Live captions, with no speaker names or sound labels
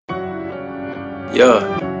Yeah,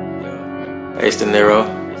 Ace De Niro.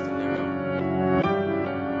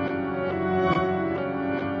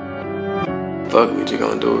 Fuck, we just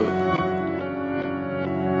gonna do it.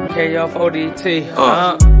 KF4DT.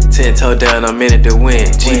 10 toe down, I'm in it to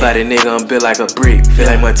win. G-body nigga, I'm built like a brick. Feel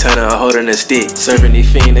like Montana, I'm holding a stick. Serving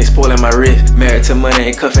these fiends, they spoiling my wrist. Married to money,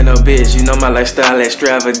 ain't cuffing no bitch. You know my lifestyle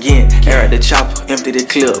extravagant. Air at the chopper, empty the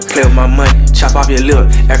clip. Play with my money, chop off your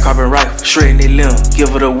lip. Air carbon rifle, shredding their limb. Give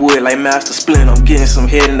her the wood like Master Splinter. I'm getting some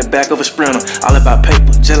head in the back of a Sprinter. All about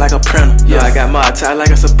paper, just like a printer. Yeah, I got my tie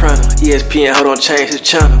like a soprano. ESPN, hold on, change his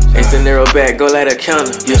channel. Ace De Niro back, go like a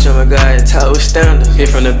counter. Bitch, I'm a guy, top with standards. Hit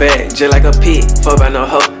from the back, just like a pig. Fuck by no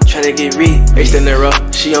hoe. Tryna get rid, Ace De Niro,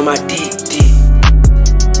 she on my dick.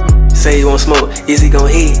 Say you won't smoke, is he gon'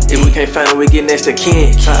 hit? If we can't find him, we get next to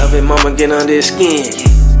kin. Tired of it, mama getting under his skin.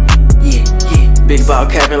 Big ball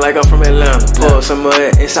capping like I'm from Atlanta. Pour up some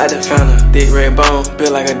mud inside the fountain. Thick red bone,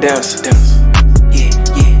 built like a dancer.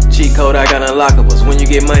 Cheat code, I got unlockables. When you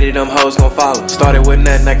get money, them hoes gon' follow. Started with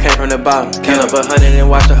nothing, I came from the bottom. Count up 100 and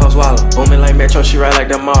watch the hoes swallow. Booming like Metro, she ride like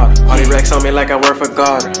the martyr. All these racks on me like I work for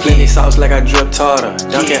Garter. Plenty sauce like I drip tartar.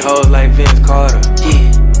 Dunking hoes like Vince Carter.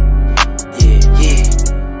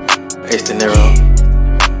 Ace De Niro.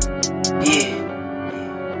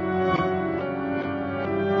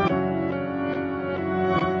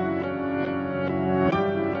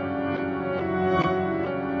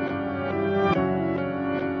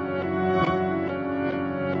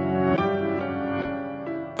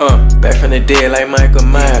 Back from the dead like Michael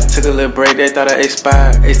Myers. Took a little break, they thought I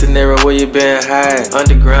expired. Ace De Niro, where you been hiding?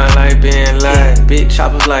 Underground like being lying. Big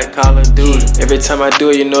choppers like Call of Duty. Every time I do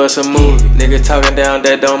it, you know it's a movie. Nigga talking down,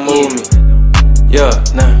 that don't move me. Yeah,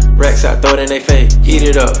 racks out, throw it in they face. Eat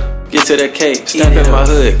it up, get to the cake. Step in my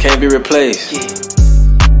hood, can't be replaced.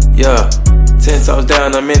 Yeah, 10 toes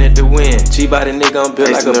down, I'm in it to win. G-body nigga, I'm built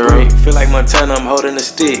like a brick. Feel like Montana, I'm holding a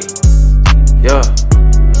stick. Yeah.